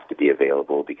you have to be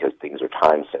available because things are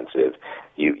time-sensitive,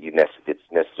 it's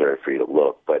necessary for you to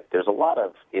look. But there's a lot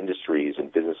of industries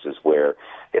and businesses where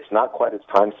it's not quite as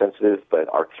time-sensitive, but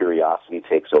our curiosity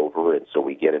takes over, and so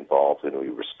we get involved and we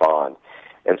respond.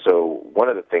 And so one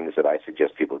of the things that I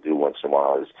suggest people do once in a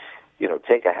while is,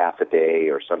 take a half a day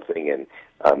or something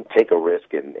and take a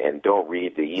risk and don't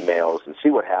read the emails and see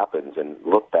what happens and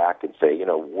look back and say,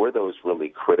 were those really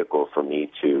critical for me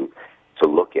to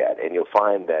look at? And you'll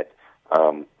find that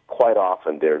quite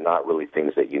often they're not really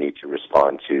things that you need to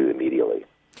respond to immediately.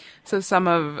 So some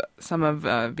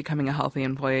of becoming a healthy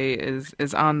employee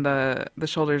is on the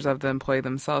shoulders of the employee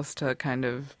themselves to kind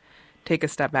of take a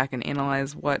step back and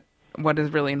analyze what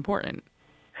is really important.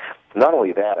 Not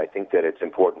only that, I think that it's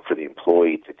important for the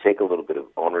employee to take a little bit of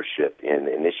ownership in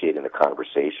initiating a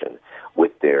conversation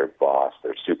with their boss,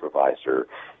 their supervisor,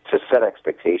 to set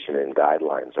expectation and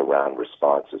guidelines around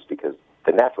responses, because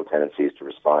the natural tendency is to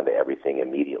respond to everything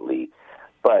immediately.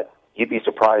 But you'd be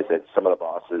surprised that some of the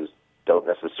bosses don't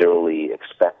necessarily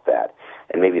expect that,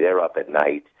 and maybe they're up at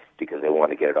night because they want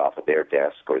to get it off of their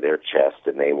desk or their chest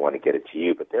and they want to get it to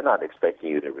you, but they're not expecting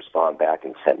you to respond back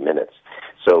in 10 minutes.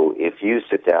 So if you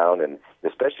sit down, and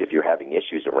especially if you're having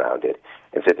issues around it,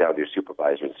 and sit down with your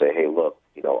supervisor and say, hey, look,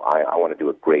 I want to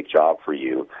do a great job for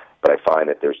you, but I find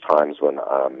that there's times when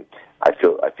I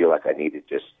feel like I need to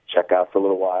just check out for a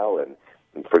little while,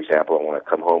 and for example, I want to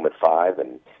come home at 5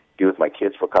 and be with my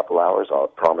kids for a couple hours. I'll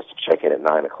promise to check in at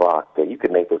 9 o'clock. Then you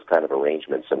can make those kind of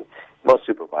arrangements, and most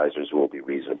supervisors will be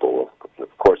reasonable.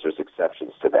 Of course, there's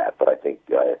exceptions to that, but I think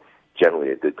generally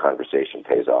a good conversation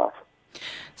pays off.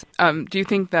 Do you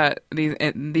think that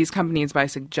these companies, by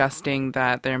suggesting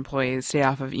that their employees stay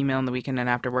off of email in the weekend and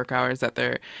after work hours, that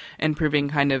they're improving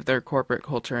kind of their corporate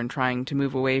culture and trying to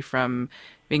move away from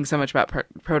being so much about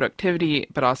productivity,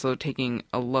 but also taking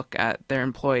a look at their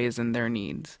employees and their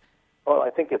needs? Well, I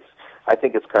think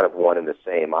it's kind of one and the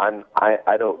same.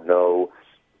 I don't know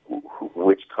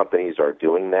which companies are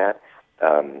doing that.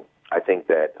 I think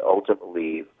that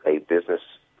ultimately a business,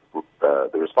 the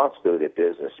responsibility of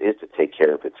business is to take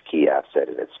care of its key asset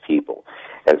and its people.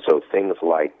 And so things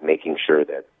like making sure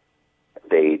that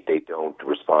they don't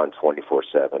respond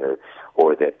 24/7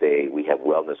 or that we have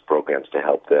wellness programs to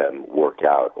help them work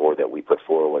out, or that we put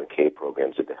 401k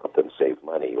programs in to help them save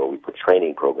money, or we put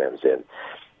training programs in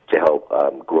to help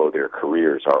grow their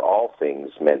careers, are all things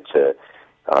meant to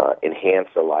enhance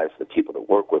the lives of the people that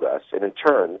work with us, and in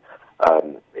turn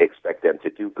expect them to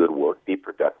do good work, be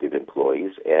productive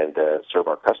employees, and serve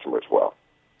our customers well.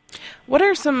 What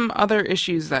are some other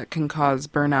issues that can cause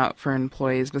burnout for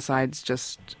employees besides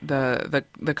just the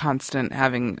constant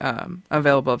having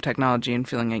available of technology and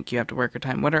feeling like you have to work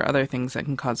overtime? What are other things that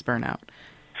can cause burnout?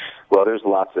 Well, there's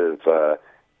lots of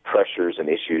pressures and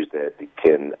issues that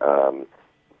can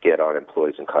get on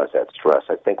employees and cause that stress.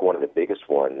 I think one of the biggest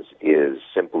ones is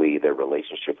simply their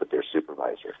relationship with their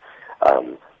supervisor.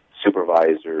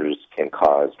 Supervisors can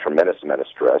cause tremendous amount of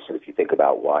stress, and if you think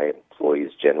about why employees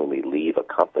generally leave a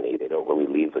company, they don't really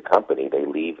leave the company, they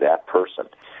leave that person,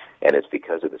 and it's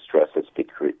because of the stress that's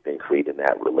been created in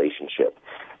that relationship.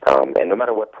 And no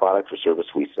matter what product or service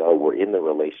we sell, we're in the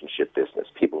relationship business.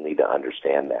 People need to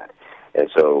understand that. And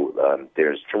so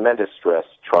there's tremendous stress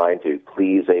trying to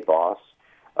please a boss,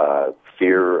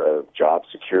 fear of job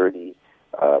security,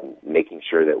 making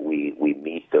sure that we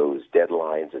meet those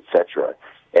deadlines, etc.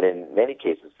 And in many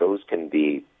cases, those can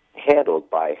be handled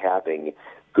by having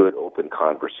good, open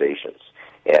conversations.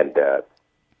 And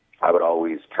I would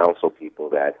always counsel people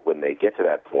that when they get to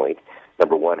that point,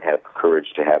 number one, have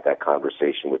courage to have that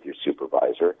conversation with your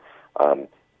supervisor.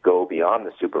 Go beyond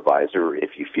the supervisor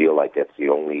if you feel like that's the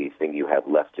only thing you have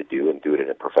left to do, and do it in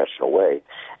a professional way.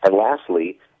 And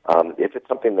lastly, if it's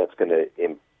something that's going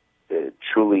to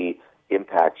truly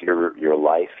impact your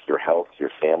life, your health,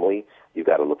 your family, you've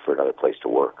got to look for another place to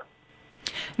work.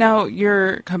 Now,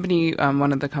 your company,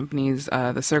 one of the companies,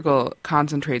 The Circle,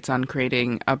 concentrates on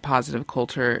creating a positive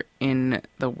culture in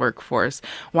the workforce.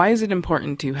 Why is it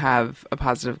important to have a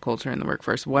positive culture in the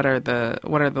workforce? What are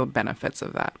the benefits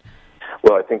of that?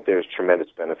 Well, I think there's tremendous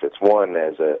benefits. One,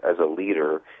 as a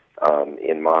leader,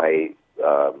 in my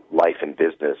life and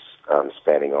business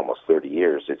spanning almost 30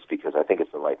 years, it's because I think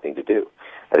it's the right thing to do.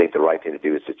 I think the right thing to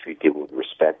do is to treat people with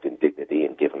respect and dignity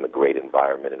and give them a great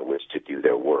environment in which to do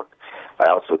their work. I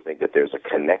also think that there's a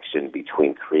connection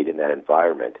between creating that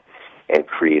environment and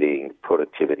creating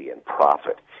productivity and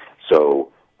profit.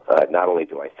 So not only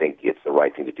do I think it's the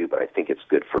right thing to do, but I think it's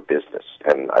good for business.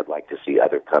 And I'd like to see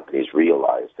other companies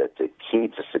realize that the key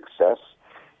to success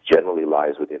generally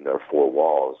lies within their four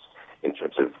walls, in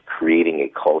terms of creating a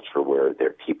culture where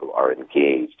their people are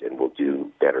engaged and will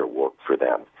do better work for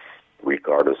them,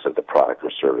 regardless of the product or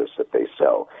service that they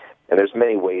sell. And there's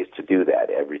many ways to do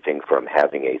that, everything from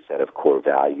having a set of core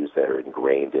values that are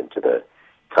ingrained into the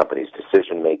company's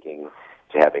decision-making,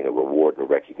 to having a reward and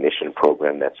recognition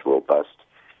program that's robust,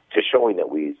 to showing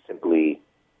that we simply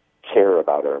care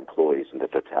about our employees and the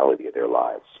totality of their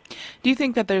lives. Do you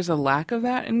think that there's a lack of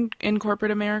that in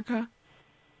corporate America?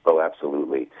 Oh,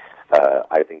 absolutely.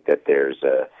 I think that there's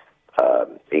a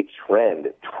trend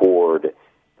toward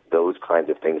those kinds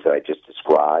of things that I just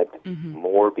described,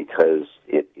 more because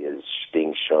it is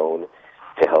being shown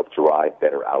to help drive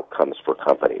better outcomes for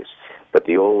companies. But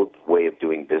the old way of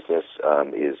doing business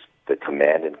is the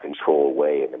command and control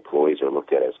way, and employees are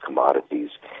looked at as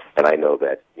commodities. And I know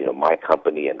that my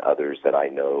company and others that I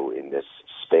know in this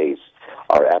space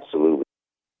are absolutely.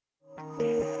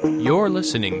 You're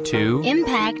listening to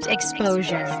Impact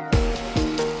Exposure.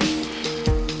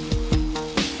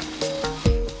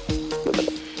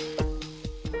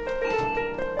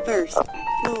 First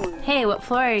floor. Hey, what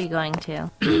floor are you going to?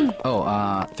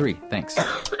 3, thanks.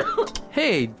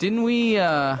 Hey, didn't we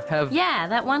have... Yeah,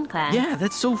 that one class. Yeah,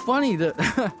 that's so funny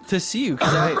to see you,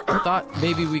 because I thought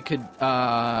maybe we could...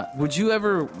 would you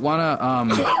ever want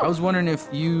to... I was wondering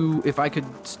if I could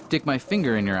stick my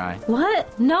finger in your eye.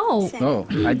 What? No. Oh,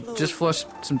 I just flushed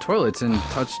some toilets and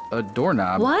touched a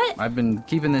doorknob. What? I've been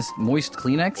keeping this moist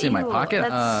Kleenex in my pocket.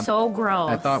 That's so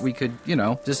gross. I thought we could,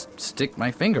 just stick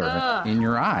my finger in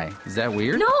your eye. Is that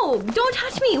weird? No, don't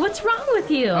touch me. What's wrong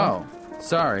with you? Oh.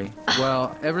 Sorry.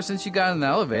 Well, ever since you got in the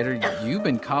elevator, you've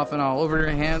been coughing all over your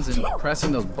hands and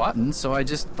pressing those buttons, so I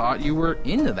just thought you were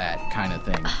into that kind of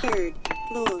thing. Third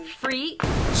floor. Freak.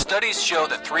 Studies show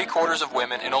that 3/4 of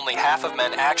women and only half of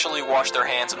men actually wash their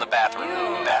hands in the bathroom.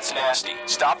 That's nasty.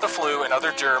 Stop the flu and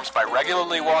other germs by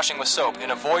regularly washing with soap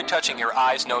and avoid touching your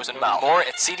eyes, nose, and mouth. More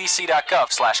at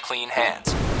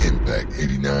cdc.gov/cleanhands. Impact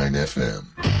 89 FM.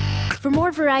 For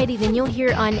more variety than you'll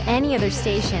hear on any other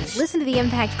station, listen to the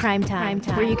Impact Primetime,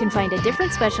 where you can find a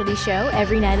different specialty show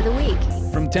every night of the week.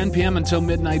 From 10 p.m. until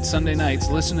midnight Sunday nights,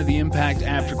 listen to the Impact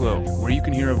Afterglow, where you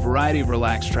can hear a variety of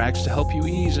relaxed tracks to help you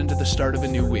ease into the start of a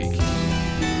new week.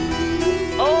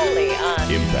 Only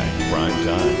on Impact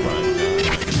Primetime.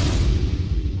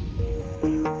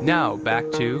 Now,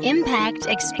 back to Impact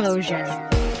Exposure.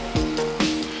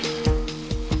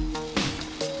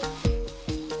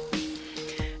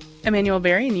 Emmanuel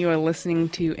Berry, and you are listening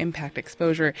to Impact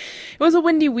Exposure. It was a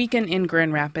windy weekend in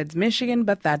Grand Rapids, Michigan,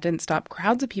 but that didn't stop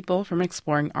crowds of people from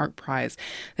exploring ArtPrize,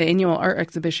 the annual art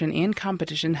exhibition and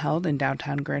competition held in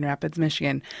downtown Grand Rapids,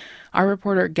 Michigan. Our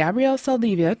reporter Gabrielle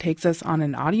Saldivia takes us on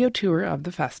an audio tour of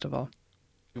the festival.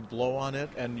 You blow on it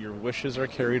and your wishes are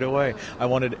carried away. I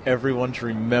wanted everyone to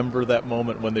remember that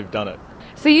moment when they've done it.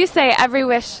 So you say every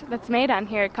wish that's made on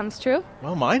here comes true?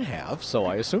 Well, mine have, so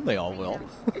I assume they all will.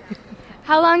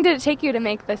 How long did it take you to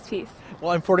make this piece?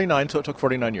 Well, I'm 49, so it took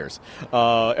 49 years.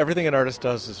 Everything an artist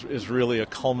does is really a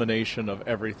culmination of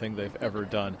everything they've ever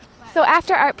done. So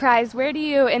after ArtPrize, where do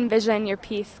you envision your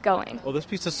piece going? Well, this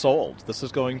piece is sold. This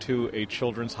is going to a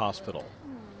children's hospital.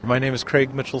 My name is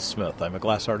Craig Mitchell-Smith. I'm a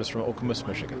glass artist from Okemos,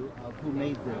 Michigan. Who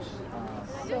made this?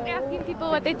 Just asking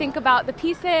people what they think about the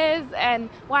pieces and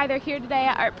why they're here today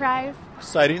at ArtPrize.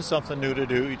 Exciting, something new to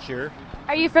do each year.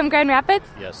 Are you from Grand Rapids?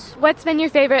 Yes. What's been your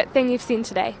favorite thing you've seen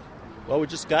today? Well, we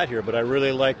just got here, but I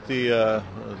really like the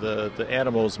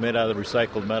animals made out of the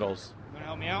recycled metals. You want to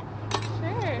help me out?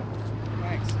 Sure.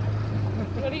 Thanks.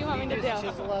 What do you want me to do?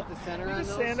 Chisel out the center on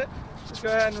those? Sand it. Just go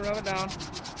ahead and rub it down.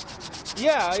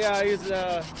 Yeah, I use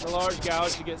a large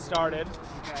gouge to get started.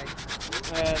 Okay.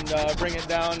 And bring it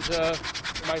down to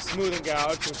my smoothing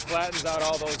gouge, which flattens out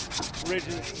all those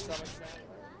ridges to some extent.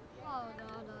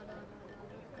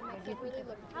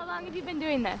 How long have you been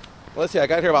doing this? Well, let's see, I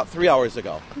got here about 3 hours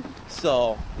ago.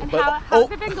 So, how's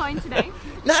it been going today?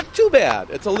 Not too bad.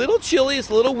 It's a little chilly, it's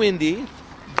a little windy,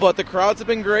 but the crowds have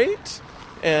been great,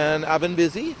 and I've been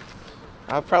busy.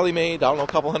 I've probably made, a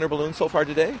couple hundred balloons so far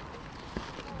today.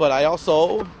 But I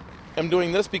also am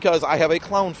doing this because I have a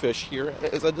clownfish here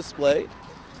as a display,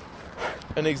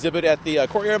 an exhibit at the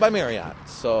Courtyard by Marriott.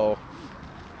 So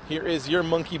here is your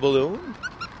monkey balloon.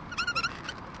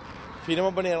 Feed him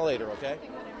a banana later, okay?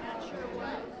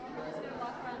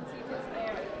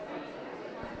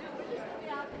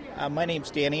 My name's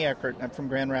Danny Eckert. I'm from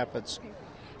Grand Rapids.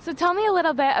 So tell me a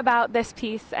little bit about this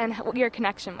piece and your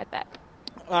connection with it.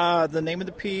 The name of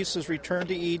the piece is Return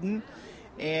to Eden,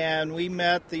 and we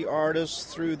met the artist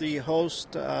through the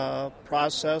host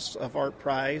process of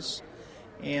ArtPrize,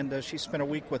 and she spent a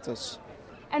week with us.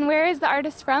 And where is the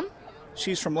artist from?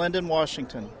 She's from Linden,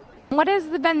 Washington. What has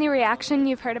been the reaction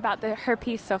you've heard about her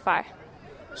piece so far?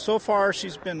 So far,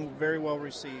 she's been very well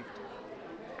received.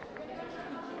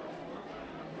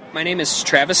 My name is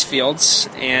Travis Fields,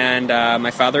 and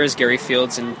my father is Gary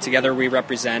Fields, and together we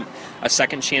represent A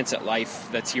Second Chance at Life,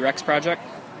 the T-Rex project.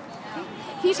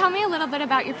 Can you tell me a little bit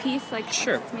about your piece,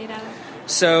 Sure. What it's made out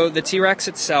of? So the T-Rex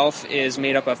itself is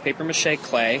made up of papier-mâché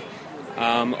clay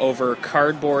over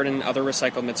cardboard and other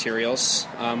recycled materials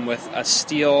with a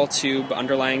steel tube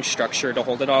underlying structure to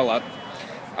hold it all up.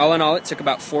 All in all, it took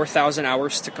about 4,000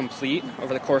 hours to complete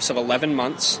over the course of 11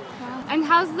 months. Wow. And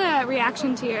how's the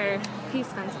reaction to your piece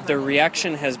been so far? The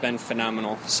reaction has been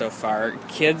phenomenal so far.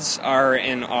 Kids are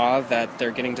in awe that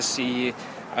they're getting to see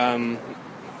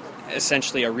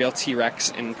essentially a real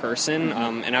T-Rex in person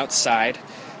and outside.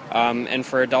 And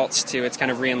for adults, too, it's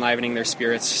kind of re-enlivening their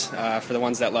spirits. For the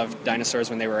ones that loved dinosaurs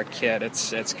when they were a kid,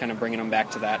 it's kind of bringing them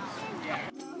back to that.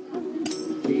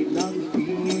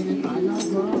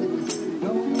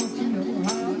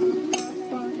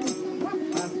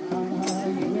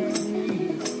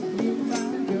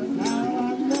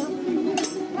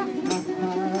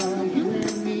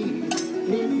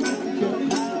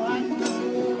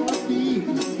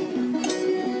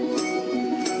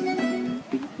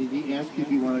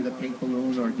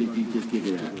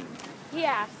 He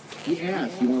asked. He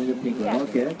asked. You wanted a pink one? Yeah.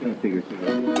 Okay, that kind of figures it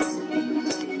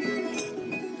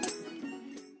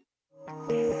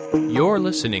out. You're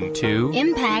listening to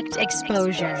Impact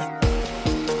Exposure.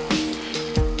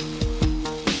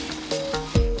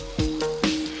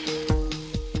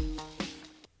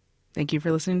 Thank you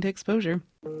for listening to Exposure.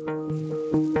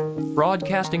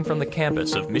 Broadcasting from the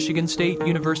campus of Michigan State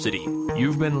University,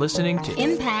 you've been listening to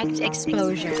Impact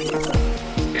Exposure.